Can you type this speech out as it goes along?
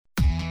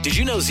Did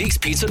you know Zeke's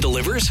Pizza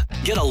delivers?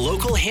 Get a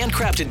local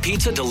handcrafted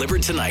pizza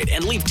delivered tonight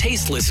and leave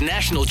tasteless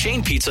national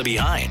chain pizza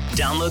behind.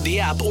 Download the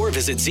app or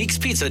visit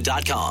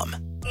Zeke'sPizza.com.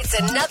 It's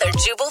another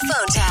Jubal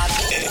phone tab.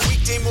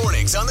 Weekday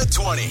mornings on the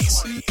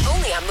 20s.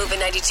 Only on Moving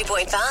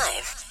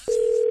 92.5.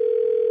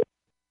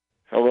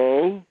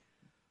 Hello?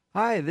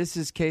 Hi, this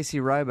is Casey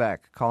Ryback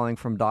calling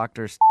from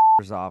Dr.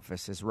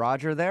 office. Is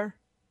Roger there?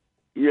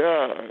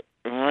 Yeah,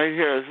 right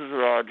here. This is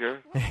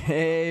Roger.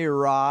 Hey,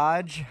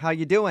 Raj. How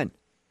you doing?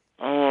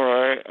 I'm all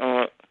right.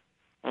 I'm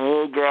a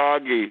little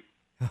groggy.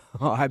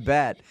 Oh, I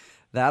bet.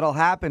 That'll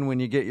happen when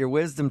you get your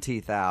wisdom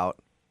teeth out.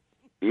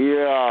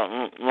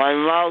 Yeah, my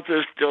mouth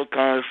is still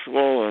kind of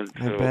swollen,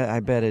 too.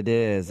 I bet it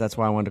is. That's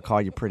why I wanted to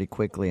call you pretty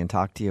quickly and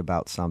talk to you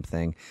about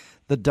something.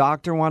 The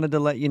doctor wanted to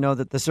let you know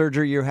that the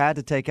surgery you had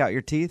to take out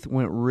your teeth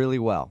went really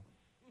well.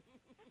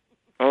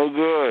 Oh,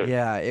 good.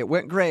 Yeah, it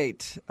went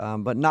great,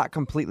 but not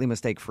completely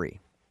mistake-free.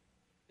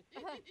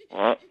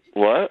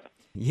 What?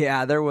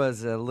 Yeah, there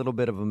was a little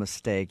bit of a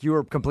mistake. You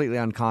were completely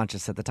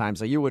unconscious at the time,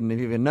 so you wouldn't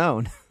have even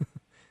known.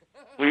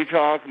 What are you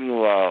talking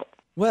about?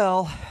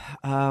 Well,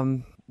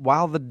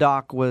 while the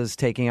doc was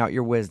taking out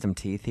your wisdom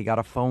teeth, he got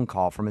a phone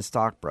call from his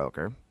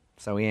stockbroker,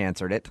 so he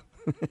answered it.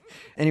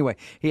 Anyway,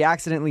 he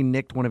accidentally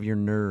nicked one of your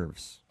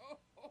nerves.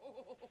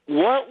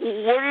 What? What do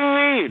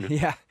you mean?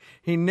 Yeah,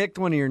 he nicked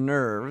one of your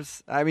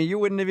nerves. I mean, you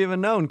wouldn't have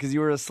even known because you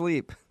were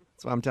asleep.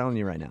 That's what I'm telling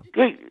you right now.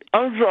 Wait,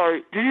 I'm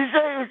sorry. Did you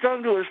say you were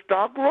talking to a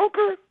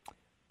stockbroker?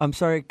 I'm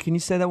sorry, can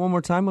you say that one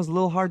more time? It was a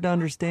little hard to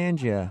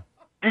understand you.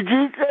 Did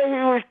you say he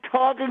was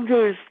talking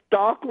to his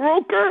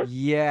stockbroker?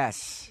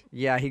 Yes.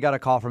 Yeah, he got a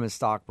call from his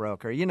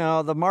stockbroker. You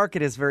know, the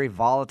market is very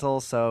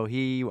volatile, so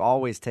he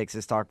always takes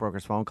his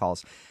stockbroker's phone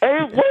calls. Hey,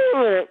 wait a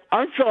minute.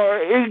 I'm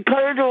sorry. He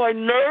cut into my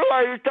nerve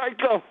while you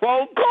taking a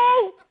phone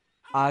call?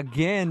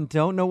 Again,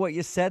 don't know what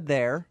you said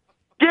there.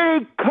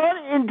 Did he cut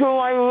into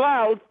my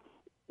mouth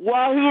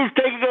while he was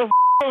taking a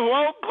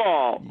phone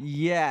call?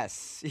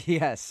 Yes.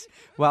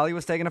 While he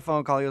was taking a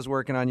phone call, he was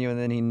working on you, and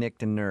then he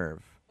nicked a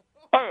nerve.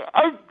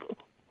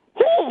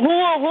 Who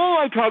am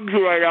I talking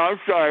to right now? I'm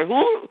sorry. Who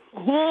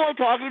am I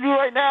talking to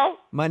right now?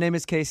 My name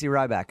is Casey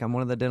Ryback. I'm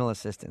one of the dental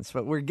assistants,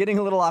 but we're getting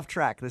a little off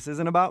track. This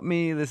isn't about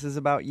me. This is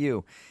about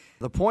you.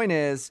 The point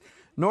is,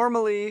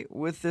 normally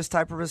with this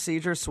type of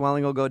procedure,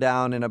 swelling will go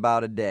down in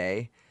about a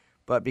day,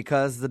 but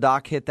because the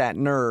doc hit that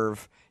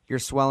nerve, your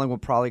swelling will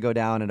probably go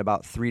down in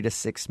about 3 to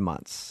 6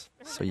 months.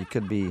 So you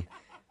could be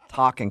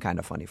talking kind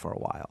of funny for a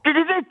while. Did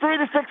you say 3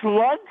 to 6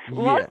 months?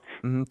 What?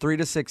 Yeah. 3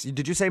 to 6.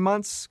 Did you say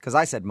months? Because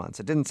I said months.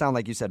 It didn't sound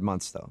like you said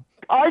months, though.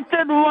 I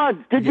said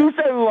months. Did you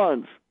say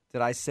months?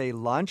 Did I say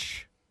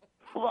lunch?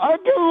 I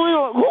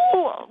didn't.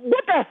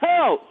 What the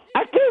hell?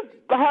 I can't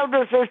have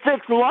this for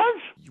 6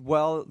 months.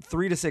 Well,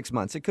 3 to 6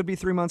 months. It could be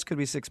 3 months, could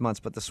be 6 months,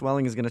 but the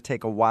swelling is going to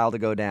take a while to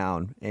go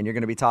down, and you're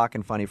going to be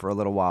talking funny for a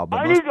little while. But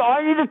I need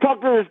to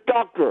talk to this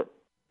doctor.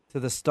 To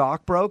the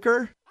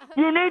stockbroker?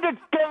 You need to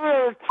get me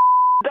a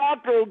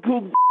doctor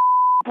who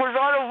was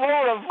on the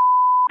phone, a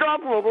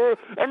stockbroker,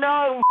 and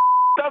now I'm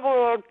stuck with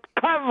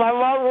a cut in my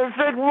mouth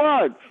for 6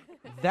 months.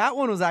 That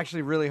one was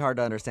actually really hard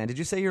to understand. Did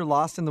you say you're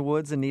lost in the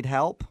woods and need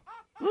help?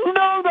 No,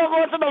 not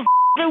lost in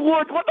the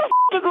woods. What the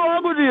is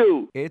wrong with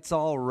you? It's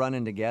all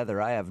running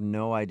together. I have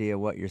no idea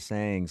what you're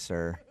saying,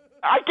 sir.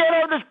 I can't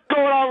have this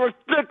going on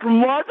for 6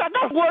 months. I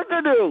got work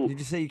to do. Did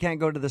you say you can't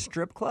go to the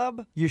strip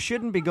club? You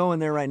shouldn't be going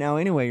there right now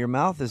anyway. Your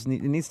mouth it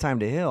needs time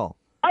to heal.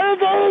 I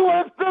didn't know you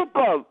were a strip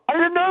club. I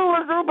didn't know you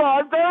were a strip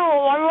club. I'm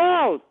terrible. My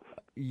mouth.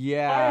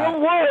 Yeah. I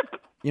don't work.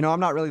 You know,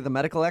 I'm not really the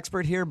medical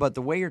expert here, but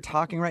the way you're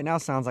talking right now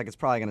sounds like it's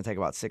probably going to take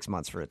about 6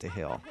 months for it to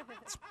heal.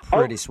 It's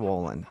pretty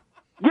swollen.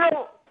 You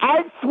know,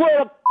 I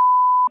swear to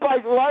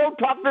like, if I don't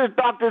talk to this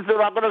doctor soon,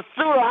 I'm going to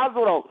sue the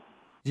hospital.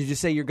 Did you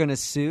say you're going to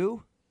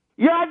sue?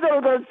 Yeah, I'm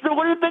going to sue.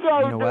 What do you think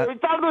I was know doing?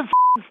 what? Talking to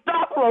a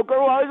stockbroker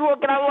while I was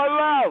working out my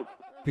mouth.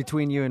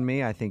 Between you and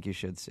me, I think you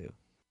should sue.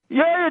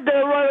 Yeah, you're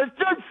damn right. I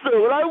should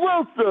sue, and I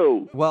will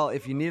sue. Well,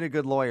 if you need a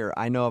good lawyer,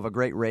 I know of a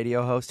great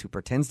radio host who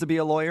pretends to be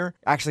a lawyer.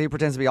 Actually, he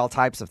pretends to be all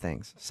types of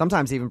things.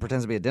 Sometimes he even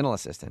pretends to be a dental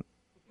assistant.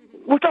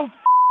 What the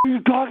are you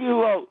talking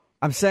about?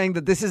 I'm saying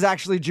that this is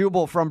actually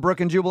Jubal from Brook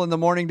and Jubal in the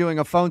Morning doing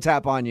a phone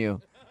tap on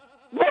you.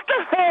 What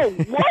the hell?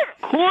 What?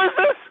 Who is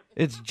this?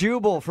 It's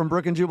Jubal from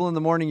Brook and Jubal in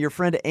the Morning. Your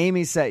friend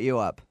Amy set you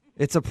up.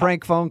 It's a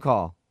prank phone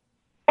call.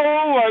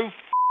 Oh,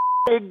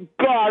 my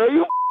God. Are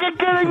you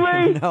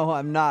kidding me? No,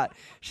 I'm not.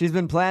 She's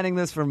been planning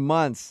this for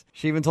months.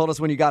 She even told us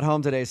when you got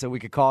home today so we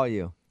could call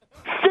you.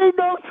 She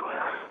knows.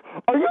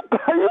 Are you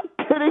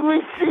kidding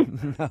me?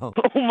 No.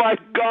 Oh, my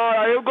God.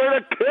 I am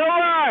going to kill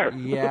her.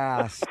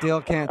 Yeah,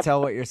 still can't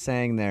tell what you're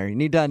saying there. You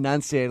need to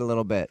enunciate a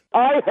little bit.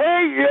 I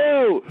hate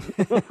you.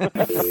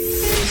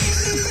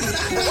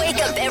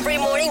 Wake up every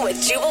morning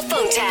with Jubal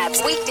phone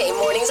tabs. Weekday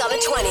mornings on the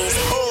 20s.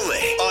 Only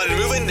on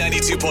Moving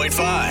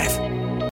 92.5.